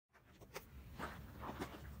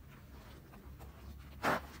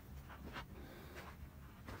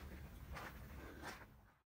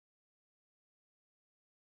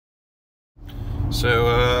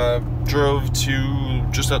So drove to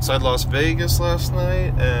just outside Las Vegas last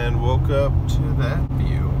night and woke up to that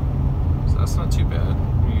view. So that's not too bad.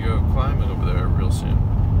 We can go climbing over there real soon.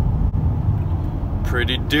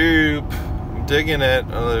 Pretty dope. I'm digging it.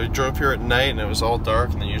 I drove here at night and it was all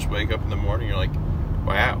dark, and then you just wake up in the morning, you're like,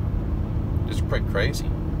 wow, this is pretty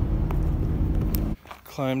crazy.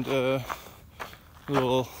 Climbed a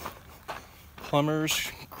little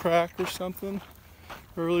plumber's crack or something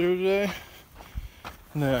earlier today,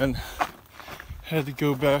 and then had to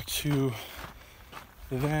go back to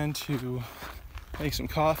the van to make some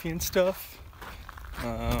coffee and stuff.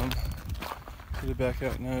 Get back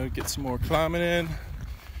out now to get some more climbing in.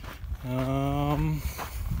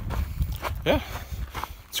 Yeah,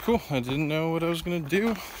 it's cool. I didn't know what I was gonna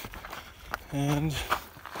do, and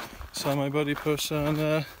saw my buddy post on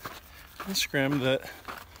Instagram that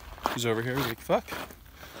he's over here. Like, fuck,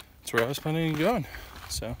 that's where I was planning on going.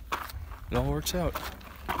 So it all works out.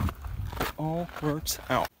 It all works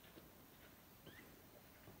out.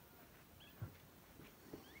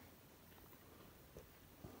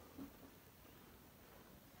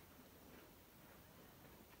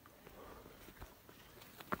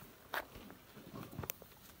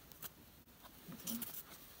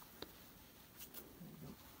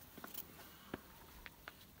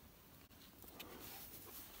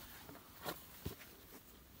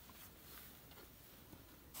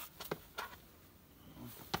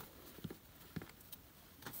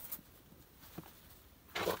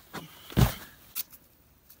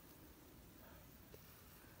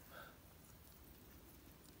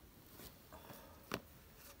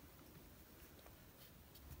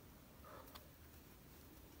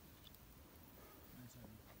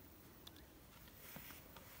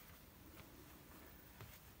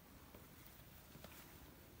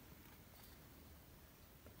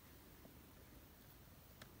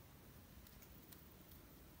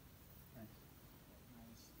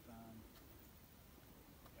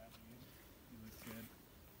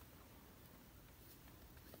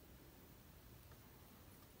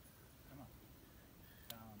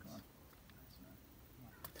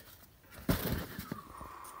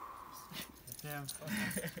 Damn,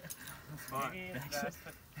 maybe that's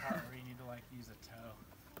the part where you need to like use a toe.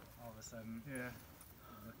 All of a sudden, yeah,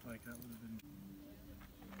 it looked like that would have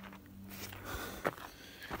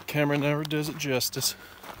been. Camera never does it justice.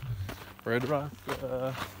 Red Rock,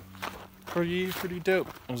 pretty dope.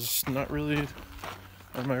 It was not really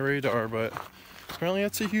on my radar, but apparently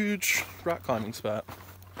it's a huge rock climbing spot.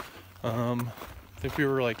 I think we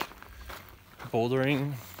were like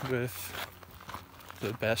bouldering with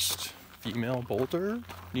the best female boulder,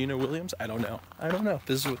 Nina Williams. I don't know.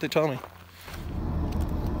 This is what they tell me.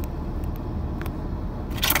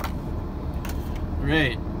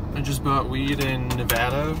 Right, I just bought weed in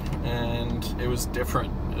Nevada, and it was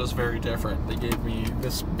different. It was very different. They gave me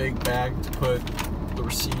this big bag to put the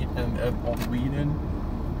receipt and all the weed in.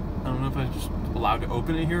 I don't know if I'm just allowed to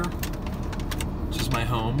open it here. This is my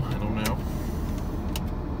home. I don't know.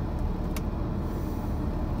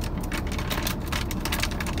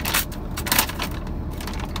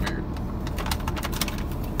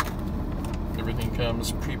 Everything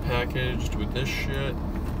comes pre-packaged with this shit.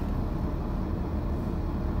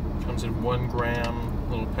 Comes in 1 gram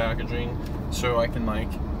little packaging, so I can like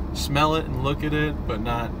smell it and look at it, but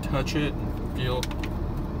not touch it and feel.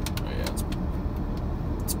 Oh yeah,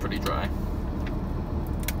 it's pretty dry.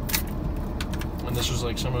 And this was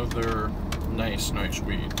like some of their nice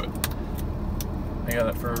weed, but I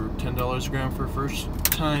got it for $10 a gram for a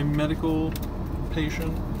first-time medical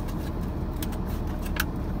patient.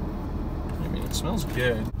 It smells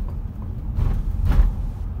good.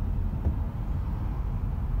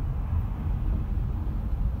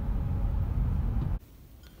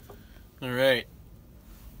 Alright.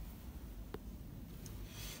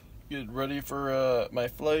 Get ready for my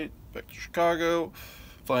flight back to Chicago.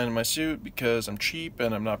 Flying in my suit because I'm cheap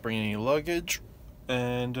and I'm not bringing any luggage.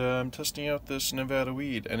 And I'm testing out this Nevada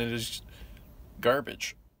weed, and it is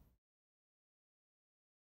garbage.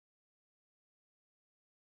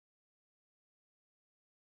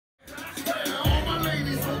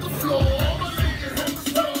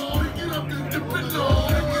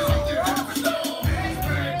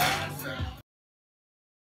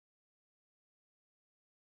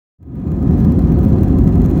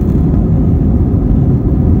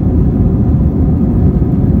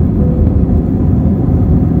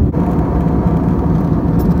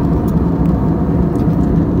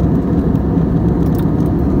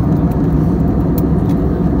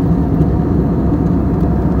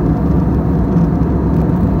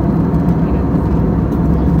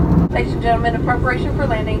 and gentlemen, in preparation for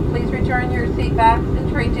landing, please return your seat backs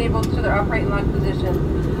and tray tables to their upright and locked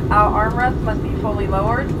position. Our armrests must be fully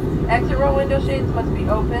lowered, exit row window shades must be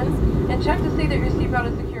open, and check to see that your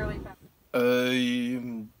seatbelt is securely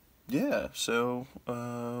fastened. Yeah, so,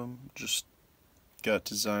 just got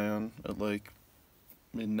to Zion at like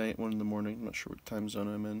midnight, 1 in the morning. I'm not sure what time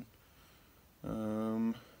zone I'm in.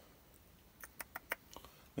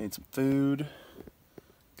 Made some food.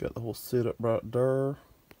 Got the whole setup right there.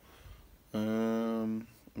 And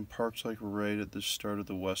parked like right at the start of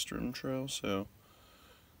the Western Trail, so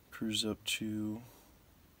cruise up to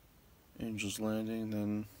Angel's Landing,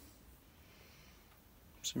 then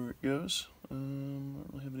see where it goes. I don't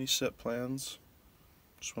really have any set plans.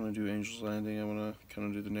 Just want to do Angel's Landing. I want to kind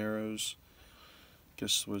of do the Narrows.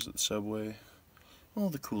 Guess was at the subway. All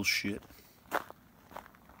the cool shit.